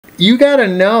you got to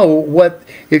know what,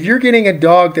 if you're getting a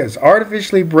dog that's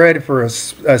artificially bred for a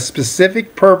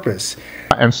specific purpose.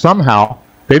 And somehow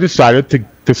they decided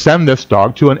to send this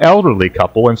dog to an elderly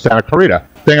couple in Santa Clarita.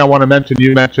 Thing I want to mention,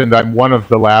 you mentioned I'm one of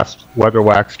the last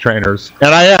Weatherwax trainers,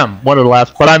 and I am one of the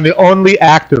last, but I'm the only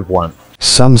active one.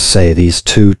 Some say these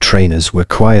two trainers were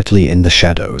quietly in the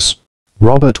shadows.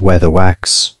 Robert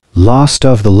Weatherwax, last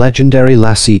of the legendary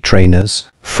Lassie trainers,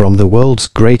 from the world's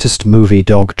greatest movie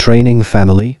dog training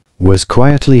family, was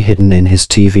quietly hidden in his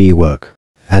TV work.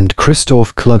 And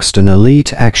Christoph Clugston,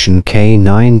 elite action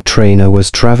K9 trainer, was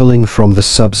traveling from the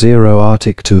sub-zero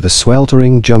Arctic to the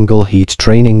sweltering jungle heat,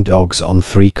 training dogs on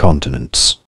 3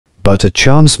 continents. But a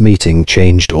chance meeting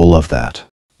changed all of that.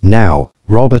 Now,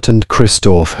 Robert and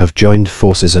Christoph have joined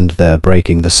forces and they're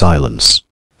breaking the silence.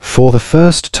 For the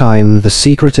first time, the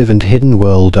secretive and hidden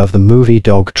world of the movie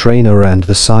dog trainer and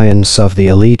the science of the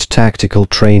elite tactical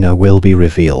trainer will be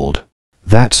revealed.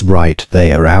 That's right,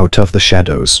 they are out of the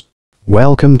shadows.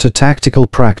 Welcome to Tactical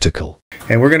Practical.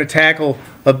 And we're going to tackle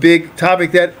a big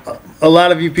topic that a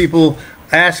lot of you people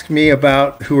ask me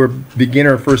about who are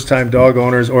beginner first-time dog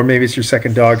owners, or maybe it's your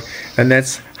second dog, and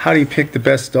that's how do you pick the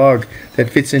best dog that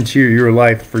fits into your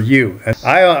life for you. And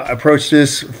I approach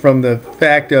this from the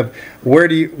fact of where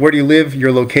do you live,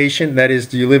 your location. That is,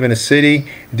 do you live in a city?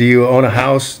 Do you own a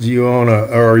house? Do you own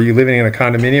or are you living in a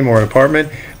condominium or an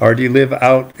apartment? Or do you live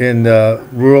out in the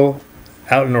rural,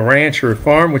 out in a ranch or a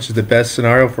farm, which is the best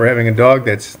scenario for having a dog?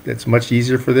 That's much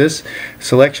easier for this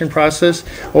selection process.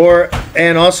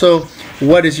 And also,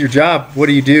 what is your job? What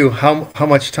do you do? How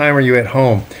much time are you at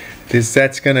home?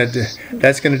 That's gonna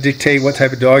dictate what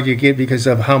type of dog you get, because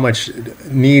of how much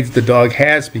needs the dog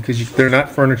has, because they're not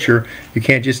furniture. You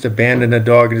can't just abandon a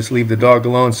dog and just leave the dog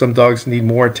alone. Some dogs need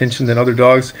more attention than other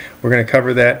dogs. We're going to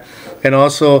cover that. And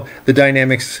also the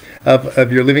dynamics of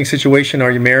your living situation.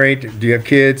 Are you married? Do you have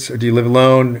kids? Or do you live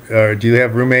alone? Or do you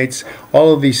have roommates?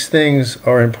 All of these things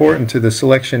are important to the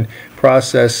selection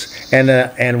process.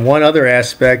 And one other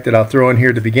aspect that I'll throw in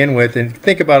here to begin with, and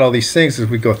think about all these things as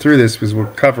we go through this, because we'll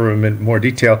cover them in more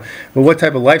detail. But what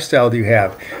type of lifestyle do you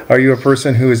have? Are you a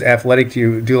person who is athletic? Do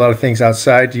you do a lot of things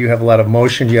outside? Do you have a lot of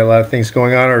motion? Do you have a lot of things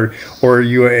going on? Or are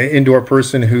you an indoor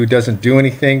person who doesn't do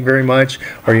anything very much?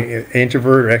 Are you an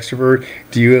introvert or extrovert?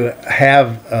 Do you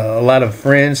have a lot of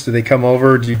friends? Do they come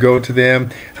over? Do you go to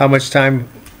them? How much time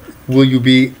will you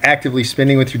be actively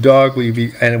spending with your dog?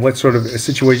 And what sort of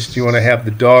situations do you want to have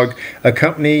the dog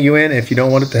accompany you in? If you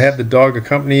don't want it to have the dog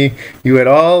accompany you at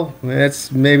all,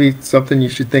 that's maybe something you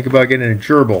should think about getting a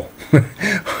gerbil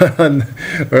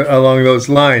along those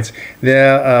lines.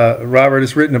 Now, Robert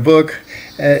has written a book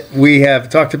we have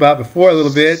talked about before a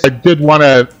little bit. I did want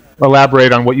to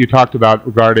elaborate on what you talked about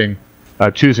regarding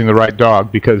choosing the right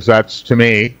dog, because that's, to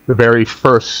me, the very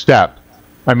first step.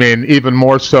 I mean, even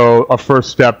more so a first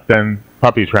step than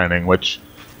puppy training, which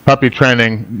puppy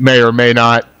training may or may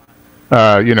not,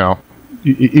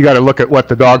 you got to look at what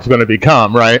the dog's going to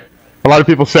become, right? A lot of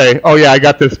people say, oh yeah, I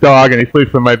got this dog and he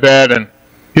sleeps in my bed and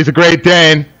he's a Great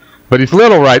Dane, but he's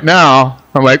little right now.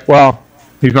 I'm like, well,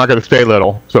 he's not going to stay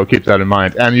little, so keep that in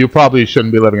mind. And you probably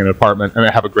shouldn't be living in an apartment and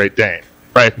have a Great Dane,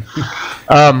 right?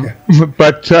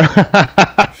 But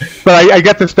I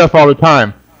get this stuff all the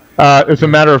time. As a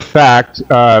matter of fact,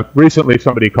 recently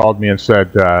somebody called me and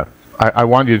said, I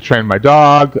want you to train my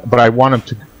dog, but I want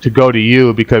him to go to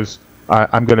you because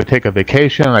I'm going to take a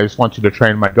vacation. I just want you to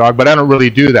train my dog. But I don't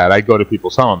really do that. I go to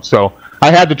people's homes. So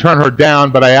I had to turn her down,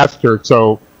 but I asked her,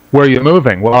 so where are you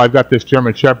moving? Well, I've got this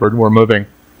German Shepherd, and we're moving,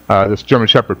 this German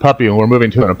Shepherd puppy, and we're moving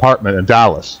to an apartment in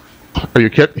Dallas. You're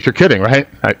kidding, right?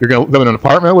 You're going to live in an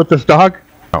apartment with this dog?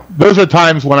 No. Those are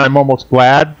times when I'm almost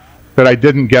glad that I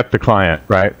didn't get the client,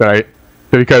 right?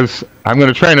 Because I'm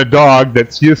going to train a dog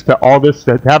that's used to all this,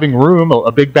 having room,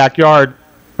 a big backyard,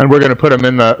 and we're going to put him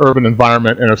in the urban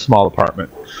environment in a small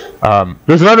apartment.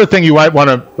 There's another thing you might want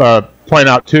to point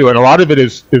out too, and a lot of it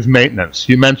is maintenance.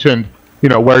 You mentioned,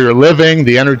 where you're living,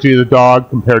 the energy of the dog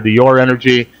compared to your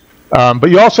energy, but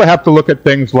you also have to look at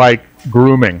things like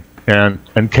grooming and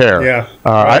care. Yeah,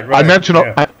 right. I mentioned.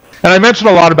 Yeah. And I mentioned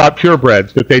a lot about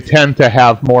purebreds, that they tend to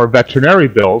have more veterinary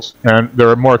bills, and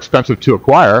they're more expensive to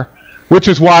acquire, which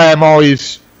is why I'm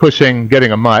always pushing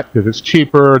getting a mutt, because it's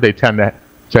cheaper. They tend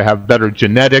to have better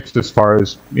genetics as far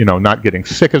as, not getting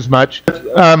sick as much.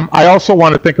 I also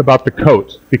want to think about the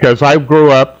coat, because I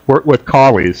grew up with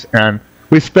collies, and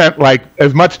we spent like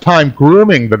as much time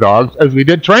grooming the dogs as we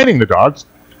did training the dogs.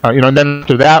 And then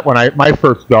after that, when my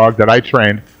first dog that I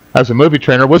trained as a movie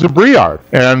trainer was a Briard,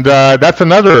 and that's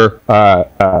another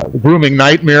grooming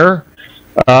nightmare.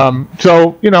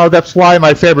 So, that's why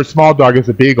my favorite small dog is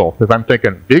a beagle, because I'm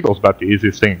thinking beagle's about the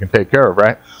easiest thing you can take care of,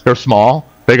 right? They're small,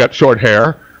 they got short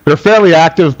hair, they're fairly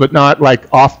active, but not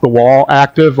like off the wall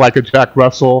active like a Jack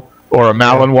Russell or a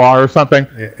Malinois or something.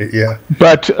 Yeah.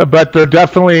 But they're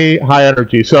definitely high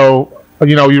energy. So,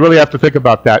 you really have to think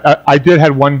about that. I did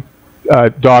have one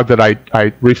dog that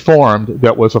I reformed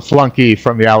that was a flunky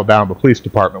from the Alabama Police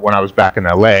Department when I was back in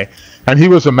LA, and he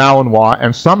was a Malinois,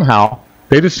 and somehow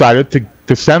they decided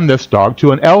to send this dog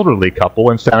to an elderly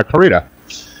couple in Santa Clarita.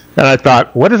 And I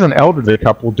thought, what is an elderly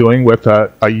couple doing with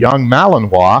a young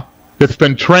Malinois that's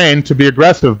been trained to be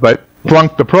aggressive but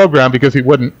flunked the program because he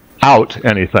wouldn't out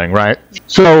anything, right?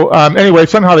 So anyway,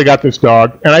 somehow they got this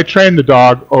dog, and I trained the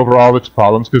dog over all its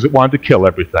problems because it wanted to kill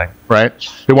everything, right?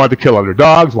 It wanted to kill other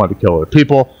dogs, wanted to kill other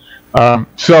people.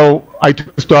 So I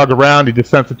took this dog around, he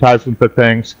desensitized him to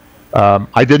things.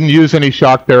 I didn't use any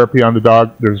shock therapy on the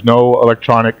dog. There's no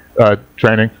electronic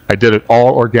training. I did it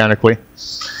all organically.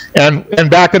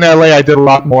 And back in LA, I did a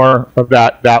lot more of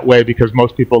that way because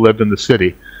most people lived in the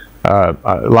city. A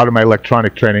lot of my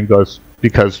electronic training goes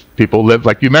because people live,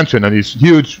 like you mentioned, on these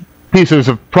huge pieces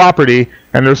of property,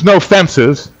 and there's no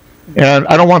fences, and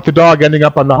I don't want the dog ending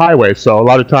up on the highway. So a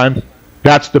lot of times,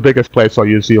 that's the biggest place I'll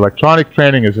use the electronic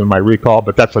training is in my recall,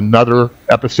 but that's another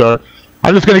episode.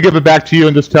 I'm just going to give it back to you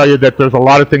and just tell you that there's a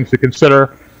lot of things to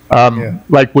consider.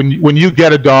 Like when you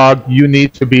get a dog, you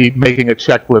need to be making a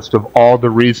checklist of all the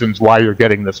reasons why you're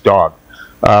getting this dog.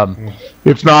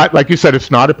 It's not, like you said, it's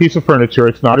not a piece of furniture.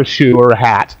 It's not a shoe or a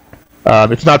hat.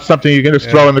 It's not something you can just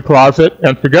throw in the closet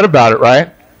and forget about it, right?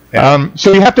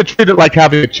 So you have to treat it like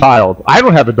having a child. I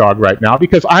don't have a dog right now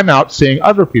because I'm out seeing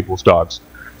other people's dogs.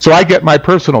 So I get my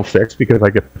personal fix because I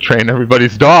get to train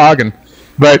everybody's dog.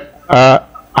 But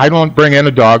I don't bring in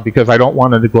a dog because I don't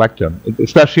want to neglect them,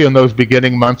 especially in those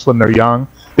beginning months when they're young.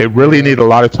 They really need a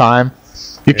lot of time.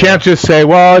 You can't just say,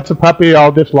 well, it's a puppy,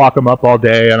 I'll just lock them up all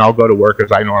day and I'll go to work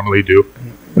as I normally do.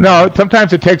 No,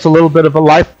 sometimes it takes a little bit of a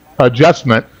life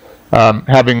adjustment,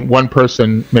 having one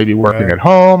person maybe working at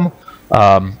home.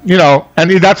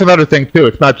 And that's another thing too.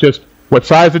 It's not just what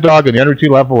size of dog and the energy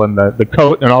level and the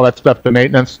coat and all that stuff, the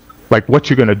maintenance, like what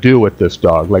you're going to do with this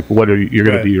dog. Like what are you're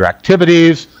going to do your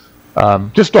activities,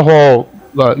 just the whole,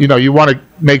 you want to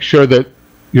make sure that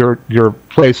your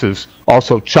place is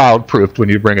also child-proofed when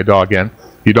you bring a dog in.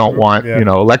 You don't want,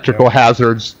 electrical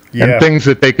hazards and things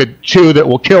that they could chew that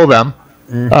will kill them.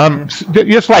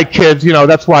 Just like kids,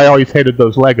 that's why I always hated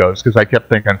those Legos, because I kept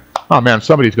thinking, oh man,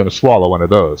 somebody's going to swallow one of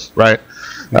those, right?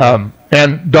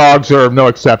 And dogs are no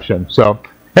exception. So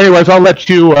anyways, I'll let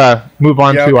you move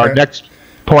on to our next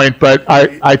point, but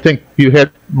I think you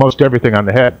hit most everything on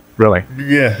the head, really.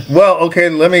 Yeah. Well, okay,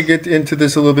 let me get into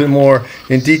this a little bit more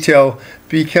in detail,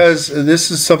 because this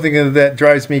is something that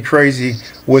drives me crazy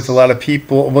with a lot of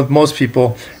people, with most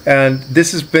people, and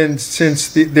this has been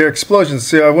since their explosions.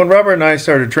 So when Robert and I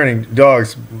started training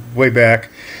dogs way back,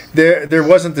 there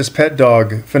wasn't this pet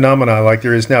dog phenomena like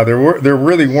there is now. There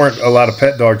really weren't a lot of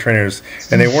pet dog trainers,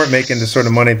 and they weren't making the sort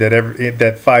of money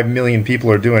that 5 million people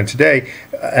are doing today.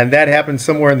 And that happened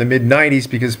somewhere in the mid '90s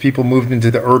because people moved into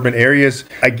the urban areas.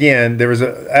 Again,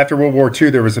 after World War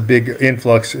II, there was a big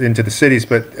influx into the cities,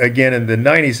 but again in the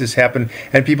 '90s this happened,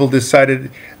 and people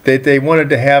decided that they wanted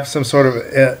to have some sort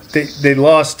of they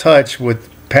lost touch with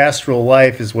pastoral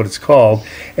life, is what it's called,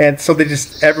 and so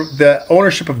the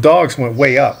ownership of dogs went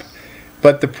way up.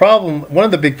 But the problem, one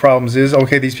of the big problems is,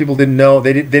 okay, these people didn't know,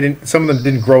 they didn't, some of them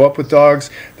didn't grow up with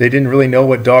dogs, they didn't really know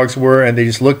what dogs were, and they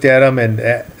just looked at them, and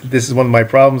this is one of my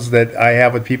problems that I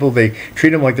have with people. They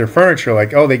treat them like they're furniture,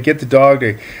 like, oh, they get the dog,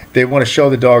 they want to show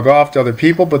the dog off to other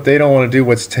people, but they don't want to do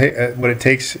what it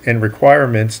takes and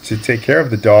requirements to take care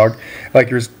of the dog. Like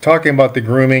you're talking about the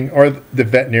grooming or the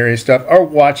veterinary stuff, or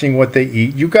watching what they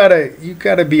eat. You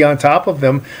gotta be on top of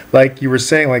them, like you were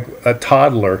saying, like a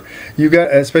toddler.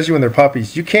 Especially when they're puppies.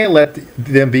 You can't let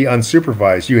them be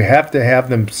unsupervised. You have to have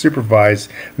them supervised.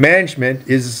 Management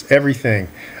is everything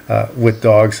with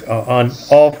dogs on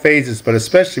all phases, but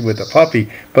especially with a puppy.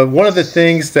 But one of the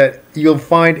things that you'll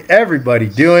find everybody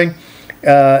doing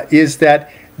is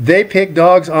that they pick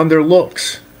dogs on their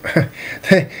looks.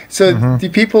 So the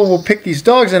people will pick these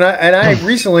dogs, and I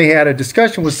recently had a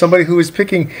discussion with somebody who was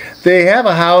picking. They have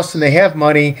a house and they have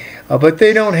money, but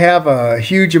they don't have a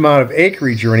huge amount of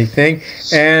acreage or anything,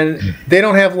 and they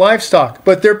don't have livestock,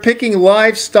 but they're picking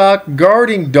livestock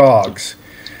guarding dogs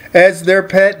as their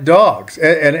pet dogs.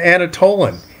 And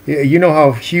Anatolan, you know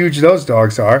how huge those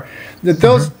dogs are.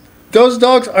 Those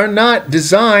dogs are not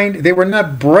designed, they were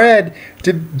not bred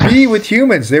to be with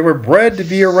humans. They were bred to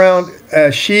be around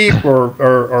sheep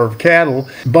or cattle,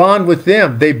 bond with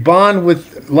them. They bond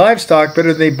with livestock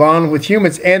better than they bond with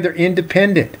humans, and they're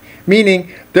independent.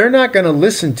 Meaning they're not going to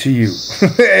listen to you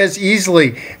as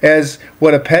easily as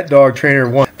what a pet dog trainer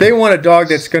wants. They want a dog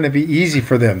that's going to be easy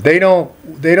for them. They don't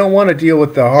want to deal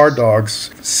with the hard dogs,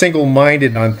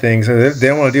 single-minded on things. They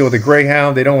don't want to deal with a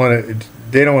greyhound. They don't want to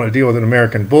deal with an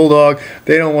American bulldog.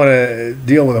 They don't want to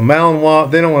deal with a Malinois.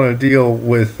 They don't want to deal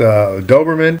with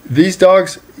Doberman. These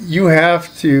dogs, you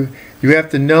have to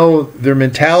know their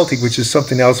mentality, which is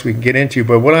something else we can get into.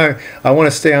 But what I want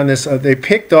to stay on this, they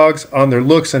pick dogs on their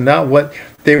looks and not what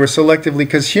they were selectively,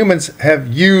 because humans have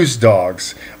used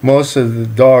dogs. Most of the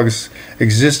dogs'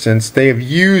 existence, they have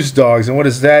used dogs. And what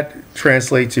does that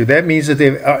translate to? That means that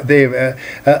they've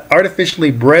artificially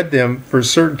bred them for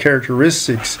certain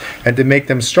characteristics and to make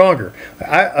them stronger.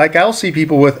 I'll see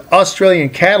people with Australian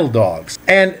cattle dogs,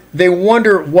 and they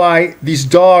wonder why these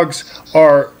dogs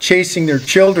are chasing their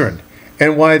children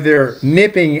and why they're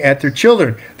nipping at their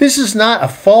children. This is not a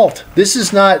fault. This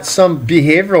is not some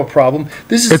behavioral problem.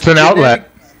 It's an outlet.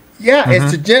 Yeah,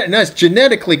 it's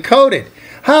genetically coded.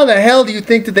 How the hell do you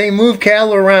think that they move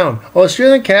cattle around?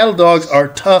 Australian cattle dogs are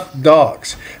tough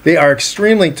dogs. They are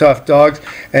extremely tough dogs,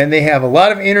 and they have a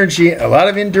lot of energy, a lot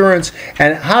of endurance.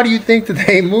 And how do you think that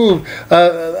they move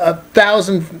a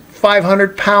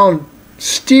 1,500-pound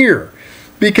steer?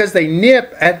 Because they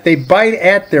they bite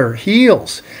at their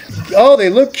heels. Oh, they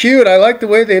look cute. I like the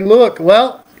way they look.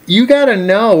 Well, you got to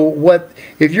know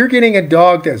if you're getting a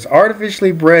dog that's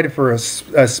artificially bred for a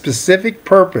specific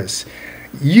purpose,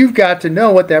 you've got to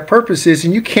know what that purpose is,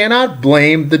 and you cannot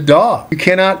blame the dog. You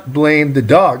cannot blame the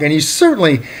dog. And you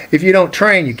certainly, if you don't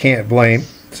train, you can't blame.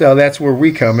 So that's where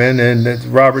we come in, and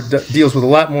Robert deals with a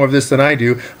lot more of this than I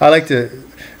do. I like to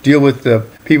deal with the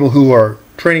people who are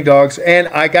training dogs, and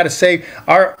I got to say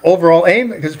our overall aim,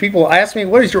 because people ask me,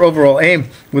 what is your overall aim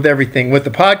with everything, with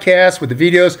the podcast, with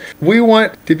the videos? We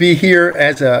want to be here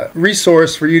as a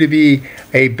resource for you to be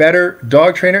a better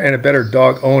dog trainer and a better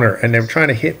dog owner, and they're trying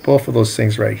to hit both of those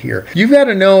things right here. You've got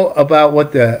to know about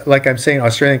what like I'm saying,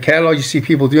 Australian cattle, you see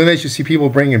people doing this, you see people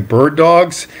bringing bird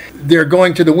dogs. They're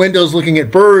going to the windows looking at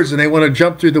birds, and they want to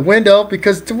jump through the window,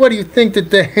 because what do you think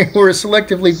that they were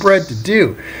selectively bred to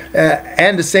do?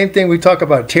 And the same thing we talk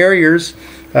about terriers,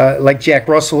 like Jack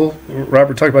Russell.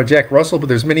 Robert talked about Jack Russell, but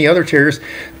there's many other terriers.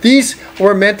 These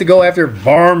were meant to go after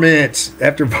varmints,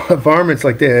 like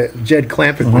the Jed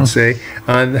Clampett would say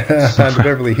on the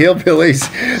Beverly Hillbillies.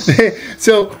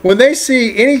 So when they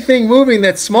see anything moving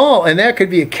that's small, and that could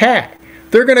be a cat,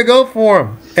 they're going to go for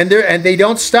them, and they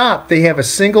don't stop. They have a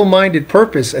single-minded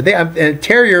purpose. And a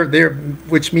terrier,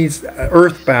 which means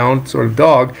earthbound sort of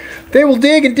dog, they will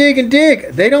dig and dig and dig.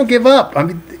 They don't give up. I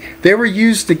mean, they were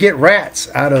used to get rats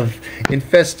out of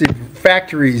infested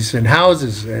factories and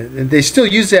houses, and they still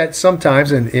use that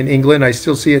sometimes in England. I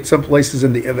still see it some places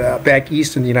in the back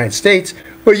east in the United States.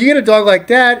 But you get a dog like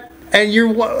that, and he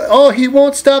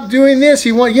won't stop doing this.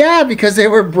 Because they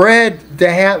were bred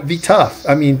to be tough.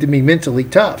 I mean, to be mentally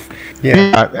tough.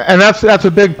 Yeah, and that's a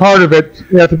big part of it.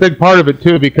 That's a big part of it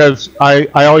too, because I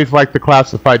always like to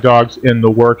classify dogs in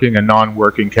the working and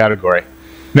non-working category.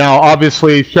 Now,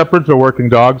 obviously, shepherds are working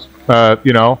dogs.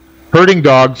 Herding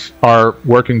dogs are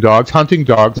working dogs. Hunting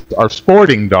dogs are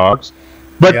sporting dogs.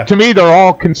 But to me, they're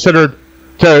all considered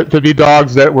to be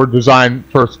dogs that were designed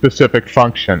for a specific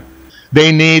function.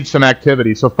 They need some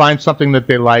activity, so find something that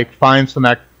they like. Find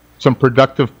some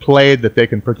productive play that they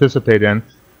can participate in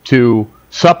to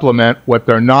supplement what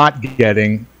they're not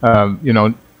getting.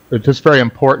 It's just very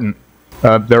important.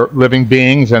 They're living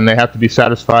beings, and they have to be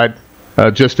satisfied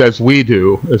just as we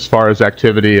do, as far as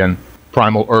activity and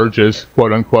primal urges,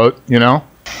 quote unquote. Yeah,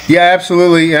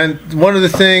 absolutely. And one of the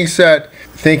things that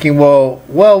thinking, well,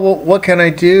 what can I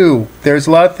do? There's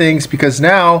a lot of things, because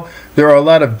now there are a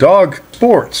lot of dog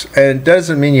sports, and it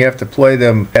doesn't mean you have to play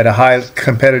them at a high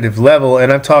competitive level.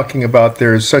 And I'm talking about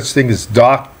there's such thing as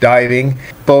dock diving,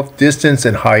 both distance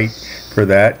and height for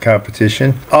that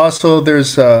competition. Also,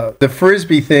 there's the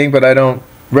frisbee thing, but I don't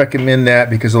recommend that,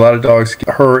 because a lot of dogs get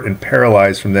hurt and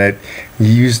paralyzed from that. You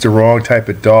use the wrong type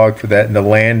of dog for that, and the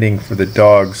landing for the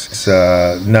dogs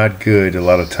is not good a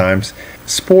lot of times.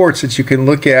 Sports that you can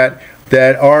look at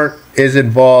that aren't as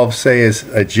involved, say, as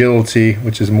agility,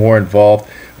 which is more involved,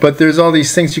 but there's all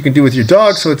these things you can do with your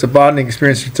dog, so it's a bonding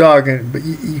experience with your dog. But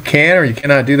you can or you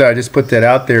cannot do that. I just put that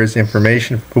out there as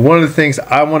information. But one of the things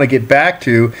I want to get back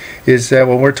to is that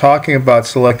when we're talking about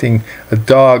selecting a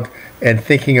dog and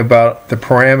thinking about the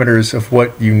parameters of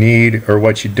what you need or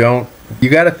what you don't, you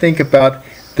got to think about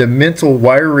the mental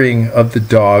wiring of the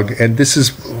dog, and this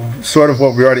is sort of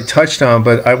what we already touched on,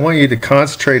 but I want you to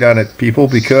concentrate on it, people,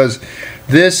 because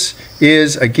this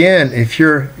is, again, if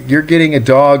you're getting a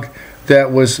dog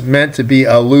that was meant to be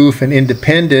aloof and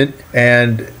independent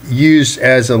and used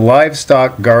as a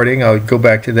livestock guarding, I'll go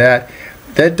back to that,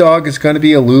 that dog is going to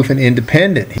be aloof and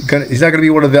independent. He's not going to be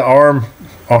one of the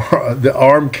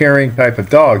arm carrying type of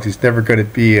dogs. He's never going to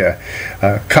be a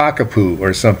cockapoo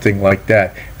or something like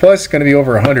that. Plus, it's going to be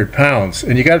over 100 pounds.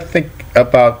 And you got to think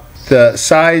about the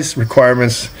size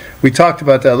requirements. We talked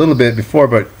about that a little bit before,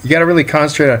 but you got to really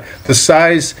concentrate on the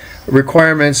size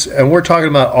requirements. And we're talking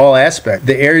about all aspects.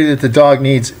 The area that the dog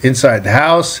needs inside the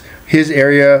house, his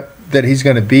area that he's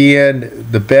going to be in,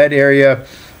 the bed area.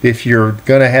 If you're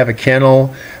going to have a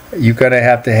kennel, you're going to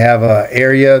have an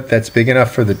area that's big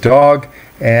enough for the dog.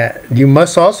 And you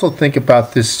must also think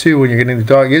about this too when you're getting the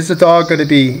dog. Is the dog going to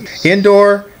be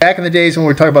indoor? Back in the days when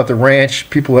we were talking about the ranch,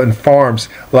 people in farms,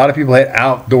 a lot of people had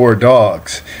outdoor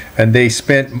dogs, and they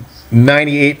spent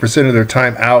 98% of their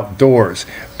time outdoors.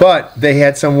 But they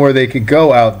had somewhere they could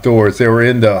go outdoors. They were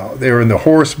in the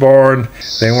horse barn.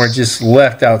 They weren't just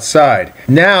left outside.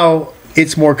 Now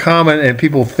it's more common, and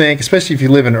people think, especially if you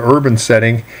live in an urban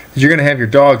setting, that you're going to have your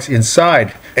dogs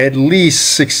inside at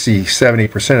least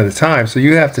 60-70% of the time. So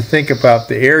you have to think about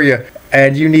the area,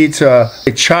 and you need to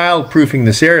child-proofing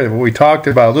this area, what we talked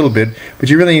about a little bit, but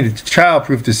you really need to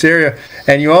child-proof this area,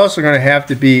 and you're also going to have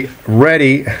to be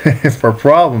ready for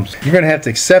problems. You're going to have to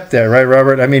accept that, right,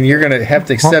 Robert? I mean, you're going to have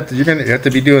to accept that you're going to have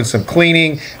to be doing some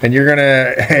cleaning, and you're going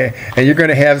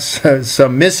to have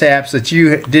some mishaps that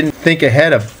you didn't think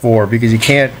ahead of for, because you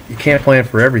can't plan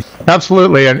for everything.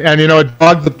 Absolutely, and a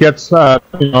dog that gets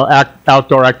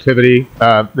outdoor activity,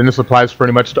 and this applies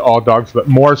pretty much to all dogs, but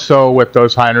more so with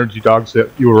those high energy dogs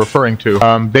that you were referring to.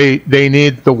 They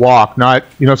need the walk. Not,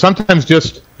 sometimes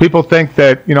just people think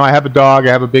that, I have a dog,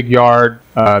 I have a big yard,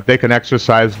 they can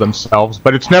exercise themselves,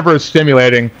 but it's never as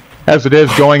stimulating as it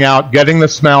is going out, getting the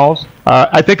smells.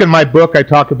 I think in my book I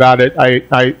talk about it.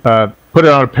 I put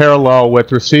it on a parallel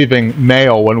with receiving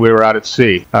mail when we were out at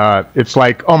sea. It's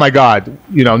like, oh my God,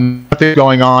 nothing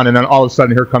going on, and then all of a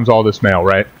sudden here comes all this mail,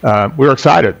 right? We were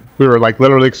excited. We were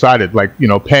literally excited,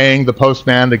 paying the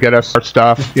postman to get us our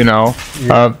stuff,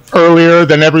 earlier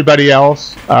than everybody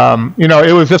else.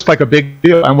 It was just like a big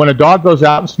deal. And when a dog goes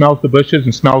out and smells the bushes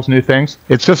and smells new things,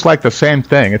 it's just like the same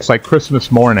thing. It's like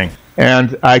Christmas morning.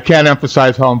 And I can't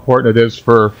emphasize how important it is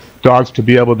for dogs to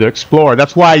be able to explore.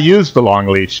 That's why I use the long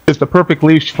leash. It's the perfect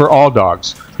leash for all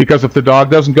dogs. Because if the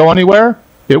dog doesn't go anywhere,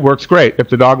 it works great. If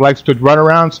the dog likes to run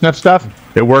around, sniff stuff,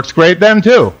 it works great then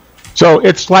too. So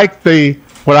it's like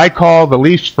what I call the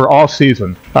leash for all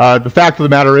season. The fact of the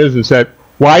matter is that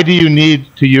why do you need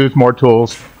to use more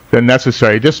tools than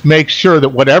necessary? Just make sure that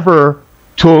whatever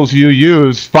tools you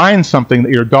use, find something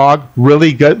that your dog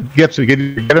really gets.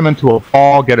 Get them into a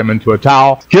ball, get them into a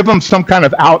towel, give them some kind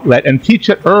of outlet, and teach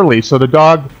it early so the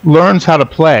dog learns how to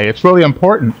play. It's really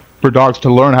important for dogs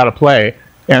to learn how to play.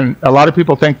 And a lot of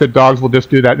people think that dogs will just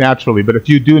do that naturally. But if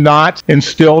you do not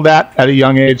instill that at a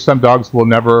young age, some dogs will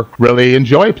never really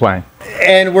enjoy playing.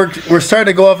 And we're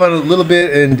starting to go off on a little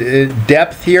bit in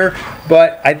depth here,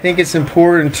 but I think it's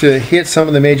important to hit some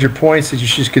of the major points that you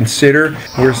should consider.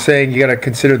 We're saying you got to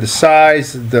consider the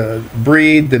size, the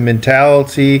breed, the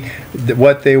mentality,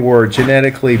 what they were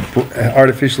genetically,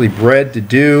 artificially bred to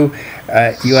do.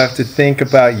 You have to think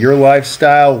about your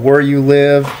lifestyle, where you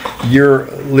live, your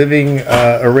living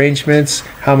arrangements,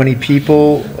 how many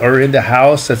people are in the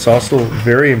house. That's also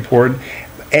very important.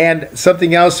 And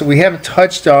something else that we haven't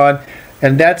touched on,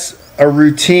 and that's a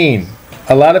routine.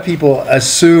 A lot of people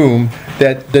assume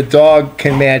that the dog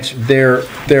can match their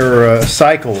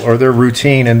cycle or their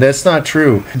routine, and that's not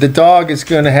true. The dog is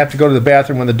going to have to go to the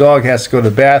bathroom when the dog has to go to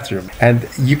the bathroom, and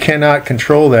you cannot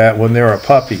control that when they're a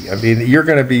puppy. I mean, you're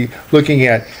going to be looking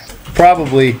at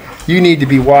you need to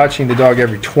be watching the dog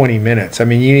every 20 minutes. I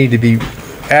mean, you need to be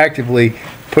actively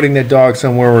putting that dog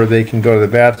somewhere where they can go to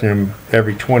the bathroom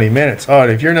every 20 minutes. Oh,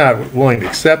 and if you're not willing to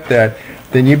accept that,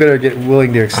 then you better get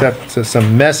willing to accept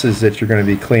some messes that you're going to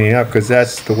be cleaning up, because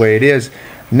that's the way it is.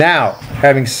 Now,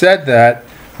 having said that,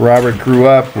 Robert grew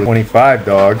up with 25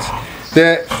 dogs.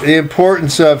 The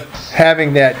importance of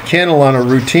having that kennel on a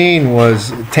routine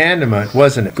was tantamount,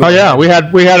 wasn't it? Oh yeah, we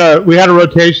had a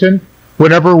rotation.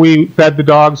 whenever we fed the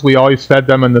dogs, we always fed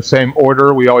them in the same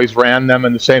order. We always ran them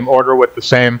in the same order with the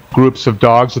same groups of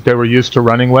dogs that they were used to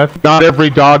running with. Not every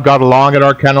dog got along at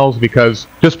our kennels because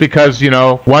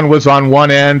one was on one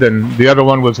end and the other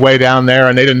one was way down there,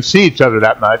 and they didn't see each other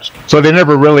that much. So they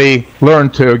never really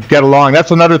learned to get along.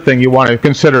 That's another thing you want to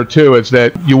consider too, is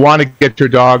that you want to get your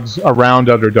dogs around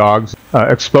other dogs,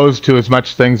 exposed to as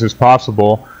much things as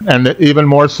possible, and even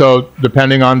more so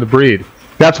depending on the breed.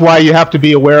 That's why you have to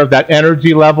be aware of that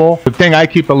energy level. The thing I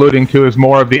keep alluding to is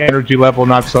more of the energy level,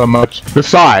 not so much the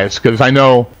size, because I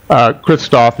know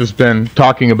Christoph has been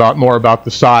talking more about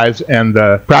the size and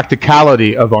the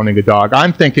practicality of owning a dog.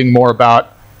 I'm thinking more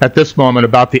about, at this moment,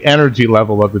 about the energy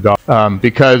level of the dog,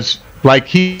 because, like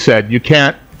he said, you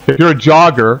can't. If you're a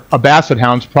jogger, a Basset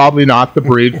Hound's probably not the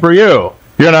breed for you.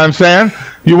 You know what I'm saying?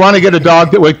 You want to get a dog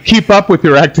that would keep up with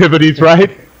your activities,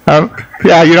 right?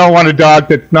 Yeah, you don't want a dog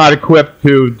that's not equipped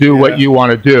to do what you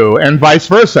want to do, and vice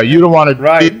versa. You don't want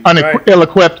to be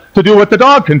ill-equipped to do what the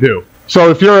dog can do. So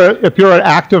if you're an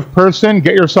active person,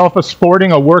 get yourself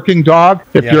a working dog.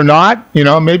 If you're not,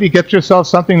 maybe get yourself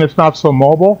something that's not so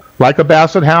mobile, like a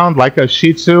Basset Hound, like a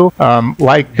Shih Tzu,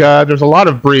 there's a lot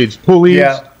of breeds, Poolies.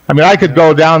 Yeah. I mean, I could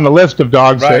go down the list of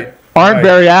dogs that aren't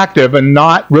very active and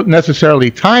not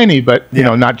necessarily tiny, but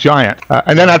not giant.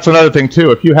 And then that's another thing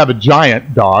too. If you have a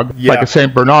giant dog, like a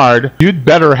Saint Bernard, you'd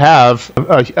better have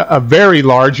a very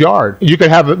large yard. You could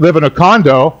live in a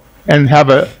condo and have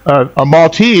a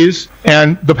Maltese,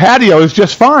 and the patio is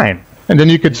just fine. And then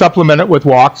you could supplement it with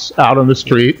walks out on the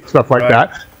street, stuff like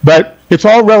that. But it's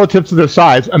all relative to the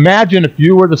size. Imagine if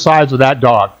you were the size of that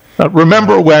dog.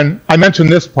 Remember when, I mentioned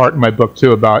this part in my book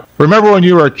too, remember when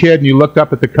you were a kid and you looked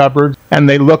up at the cupboards and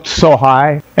they looked so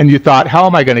high and you thought, how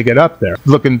am I going to get up there?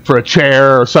 Looking for a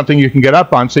chair or something you can get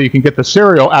up on so you can get the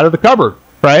cereal out of the cupboard,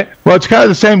 right? Well, it's kind of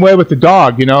the same way with the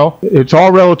dog, It's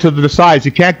all relative to the size.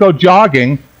 You can't go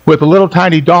jogging with a little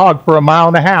tiny dog for 1.5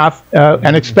 miles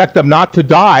and expect them not to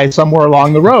die somewhere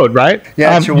along the road, right?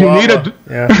 Yeah, you need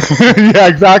yeah,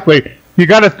 exactly. You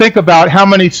got to think about how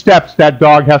many steps that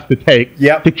dog has to take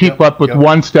to keep up with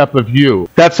one step of you.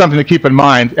 That's something to keep in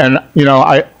mind. And,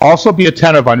 I also be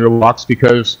attentive on your walks,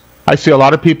 because I see a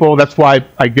lot of people. That's why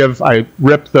I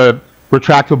rip the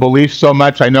retractable leash so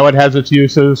much. I know it has its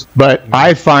uses, but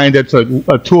I find it's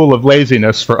a tool of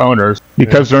laziness for owners,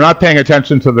 because they're not paying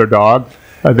attention to their dog.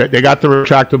 They got the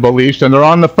retractable leash and they're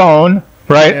on the phone.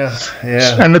 Right?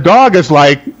 Yeah. And the dog is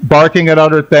like barking at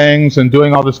other things and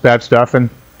doing all this bad stuff. And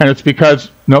it's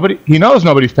because he knows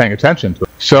nobody's paying attention to it.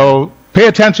 So pay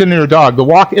attention to your dog. The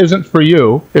walk isn't for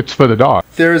you, it's for the dog.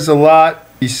 There's a lot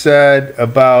he said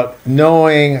about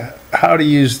knowing how to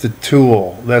use the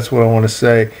tool. That's what I want to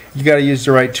say. You got to use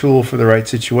the right tool for the right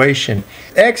situation.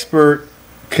 Expert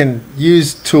can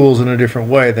use tools in a different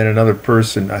way than another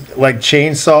person. Like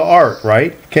chainsaw art,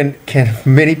 right?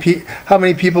 How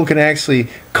many people can actually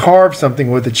carve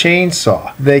something with a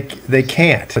chainsaw? They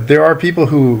can't. But there are people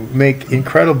who make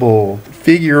incredible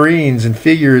figurines and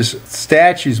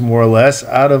statues more or less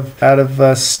out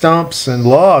of stumps and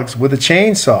logs with a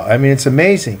chainsaw. I mean, it's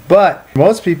amazing. But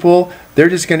most people, they're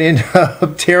just going to end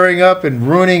up tearing up and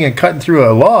ruining and cutting through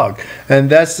a log. And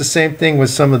that's the same thing with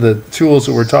some of the tools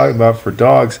that we're talking about for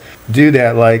dogs. Do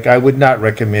that. Like, I would not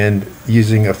recommend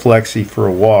using a flexi for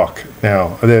a walk.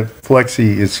 Now, the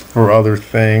flexi is for other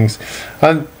things.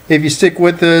 If you stick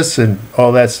with this and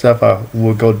all that stuff,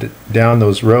 we'll go down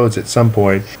those roads at some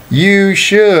point. You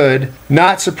should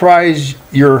not surprise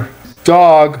your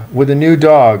dog with a new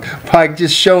dog by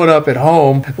just showing up at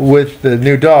home with the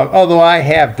new dog, although I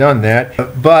have done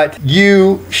that. But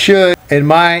you should, in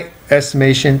my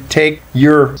estimation, take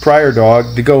your prior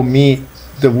dog to go meet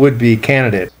the would-be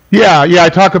candidate. Yeah, I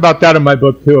talk about that in my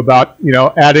book too, about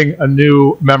adding a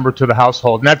new member to the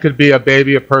household, and that could be a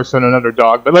baby, a person, another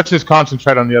dog. But let's just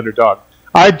concentrate on the other dog.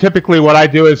 What I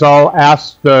do is I'll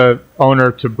ask the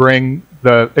owner to bring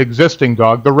the existing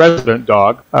dog, the resident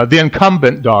dog, the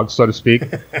incumbent dog, so to speak,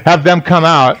 have them come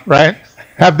out, right?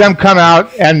 Have them come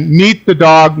out and meet the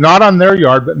dog, not on their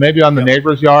yard, but maybe on the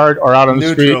neighbor's yard or out on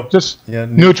the street, just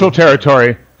neutral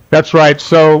territory. That's right.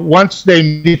 So once they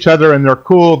meet each other and they're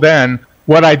cool, then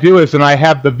what I do is I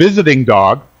have the visiting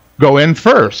dog go in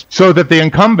first so that the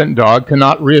incumbent dog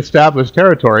cannot reestablish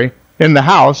territory in the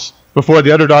house before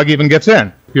the other dog even gets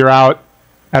in. If you're out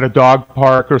at a dog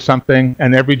park or something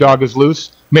and every dog is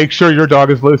loose, make sure your dog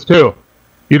is loose too.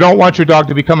 You don't want your dog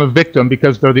to become a victim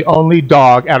because they're the only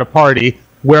dog at a party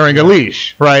wearing a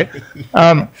leash, right?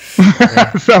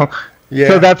 So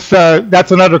that's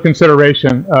another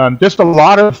consideration. Just a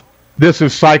lot of this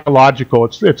is psychological.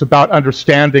 It's about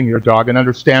understanding your dog and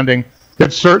understanding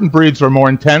that certain breeds are more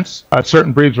intense,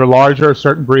 certain breeds are larger,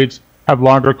 certain breeds have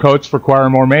longer coats, require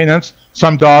more maintenance.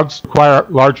 Some dogs require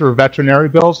larger veterinary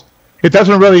bills. It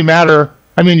doesn't really matter.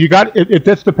 I mean, it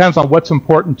just depends on what's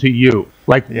important to you.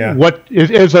 Like, what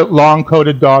is a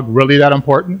long-coated dog really that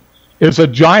important? Is a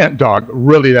giant dog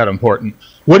really that important?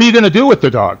 What are you going to do with the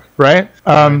dog, right?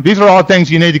 These are all things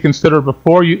you need to consider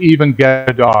before you even get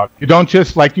a dog. You don't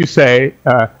just, like you say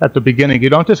at the beginning,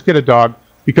 you don't just get a dog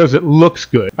because it looks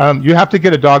good. You have to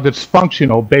get a dog that's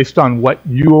functional based on what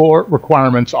your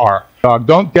requirements are.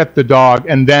 Don't get the dog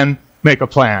and then make a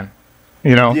plan.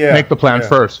 Make the plan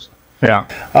first. Yeah.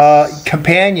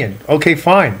 Companion. Okay,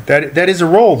 fine. That is a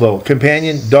role, though.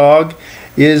 Companion dog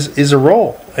is a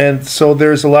role. And so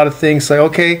there's a lot of things like,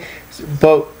 okay,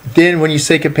 but then when you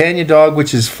say companion dog,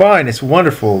 which is fine, it's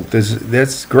wonderful,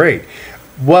 that's great.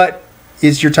 What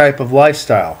is your type of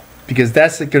lifestyle? Because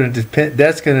that's going to depend.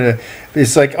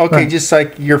 It's like, okay, just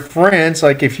like your friends.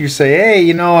 Like if you say,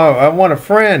 hey, I want a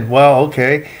friend. Well,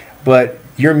 okay, but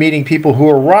you're meeting people who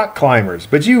are rock climbers,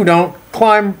 but you don't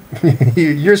climb.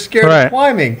 You're scared of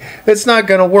climbing. It's not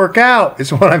going to work out.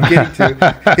 Is what I'm getting to.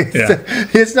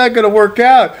 It's not going to work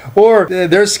out. Or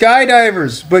they're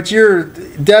skydivers, but you're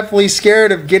definitely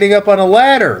scared of getting up on a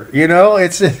ladder.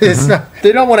 It's not.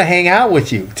 They don't want to hang out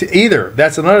with you either.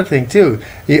 That's another thing too.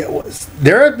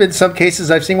 There have been some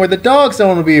cases I've seen where the dogs don't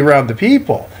want to be around the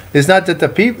people. It's not that the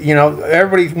people,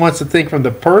 everybody wants to think from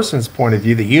the person's point of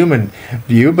view, the human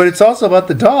view, but it's also about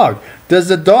the dog. Does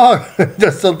the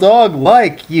dog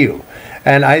like you?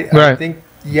 And I think,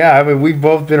 I mean, we've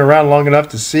both been around long enough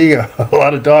to see a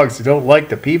lot of dogs who don't like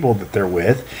the people that they're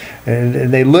with,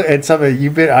 and they look at some of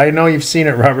you've been. I know you've seen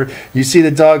it, Robert. You see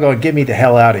the dog going, "Get me the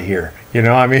hell out of here!"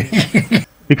 I mean,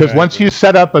 because once you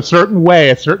set up a certain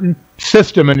way, a certain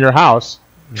system in your house,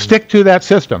 stick to that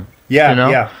system.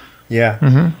 Yeah.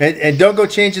 And don't go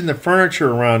changing the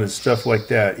furniture around and stuff like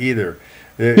that either.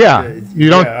 Definitely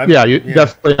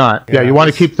not. You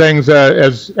want to keep things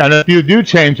and if you do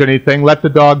change anything, let the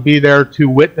dog be there to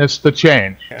witness the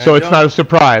change, so it's not a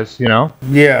surprise.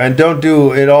 Yeah, and don't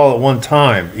do it all at one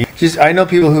time. I know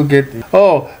people who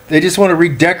they just want to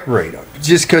redecorate them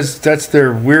just because that's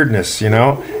their weirdness,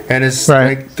 And it's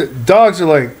like the dogs are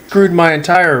like screwed my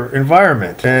entire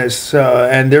environment,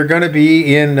 and they're going to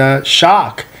be in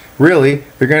shock. Really,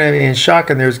 they're going to be in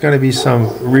shock, and there's going to be some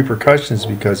repercussions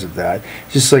because of that.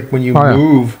 Just like when you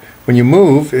move,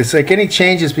 it's like any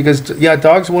changes because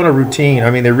dogs want a routine.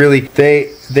 I mean,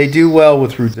 they do well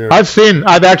with routine.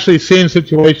 I've actually seen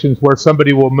situations where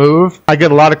somebody will move. I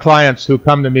get a lot of clients who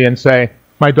come to me and say,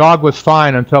 "My dog was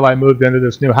fine until I moved into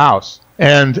this new house."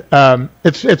 And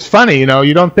it's funny,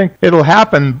 you don't think it'll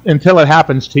happen until it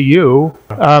happens to you.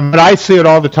 But I see it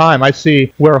all the time. I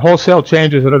see where wholesale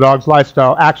changes in a dog's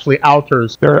lifestyle actually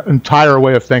alters their entire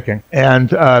way of thinking. And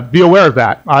be aware of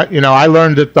that. I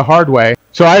learned it the hard way.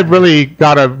 So I really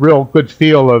got a real good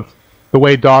feel of the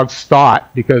way dogs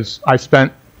thought because I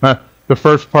spent the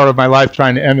first part of my life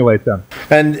trying to emulate them.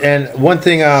 And one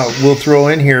thing we'll throw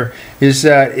in here is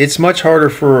that it's much harder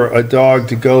for a dog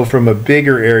to go from a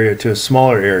bigger area to a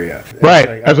smaller area.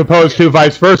 As opposed to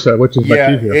vice versa, which is much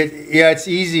easier. It's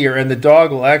easier, and the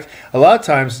dog will act. A lot of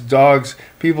times,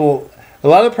 a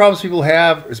lot of the problems people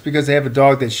have is because they have a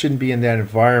dog that shouldn't be in that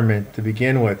environment to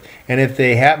begin with. And if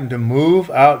they happen to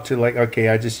move out to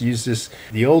I just use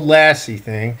the old Lassie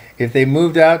thing. If they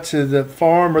moved out to the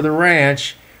farm or the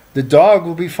ranch, the dog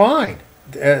will be fine.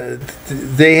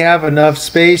 They have enough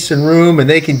space and room, and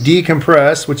they can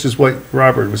decompress, which is what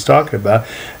Robert was talking about.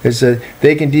 Is that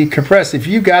they can decompress. If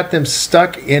you got them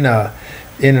stuck in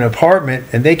an apartment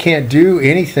and they can't do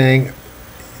anything,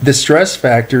 the stress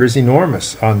factor is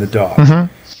enormous on the dog.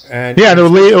 And it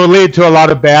will lead to a lot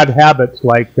of bad habits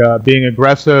like being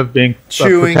aggressive, being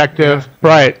chewing, protective,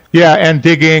 and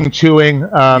digging, chewing.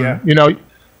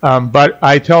 But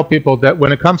I tell people that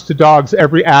when it comes to dogs,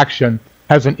 every action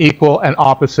has an equal and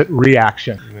opposite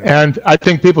reaction. And I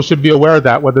think people should be aware of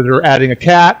that, whether they're adding a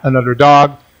cat, another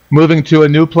dog, moving to a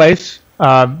new place.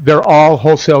 They're all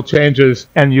wholesale changes,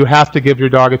 and you have to give your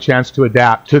dog a chance to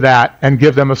adapt to that and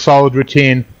give them a solid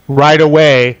routine right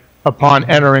away upon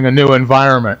entering a new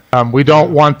environment. We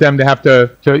don't want them to have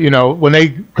to when they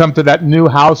come to that new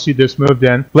house you just moved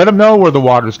in, let them know where the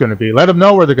water's going to be. Let them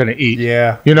know where they're going to eat.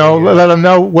 Let them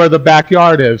know where the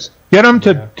backyard is. Get them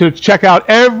to check out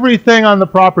everything on the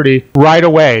property right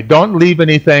away. Don't leave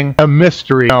anything a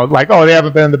mystery. Like, they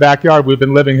haven't been in the backyard. We've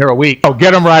been living here a week.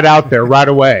 Get them right out there right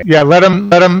away. Let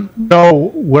them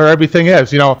know where everything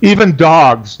is. Even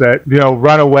dogs that,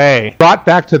 run away, brought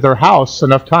back to their house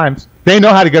enough times, they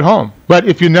know how to get home. But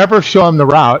if you never show them the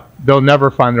route, they'll never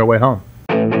find their way home.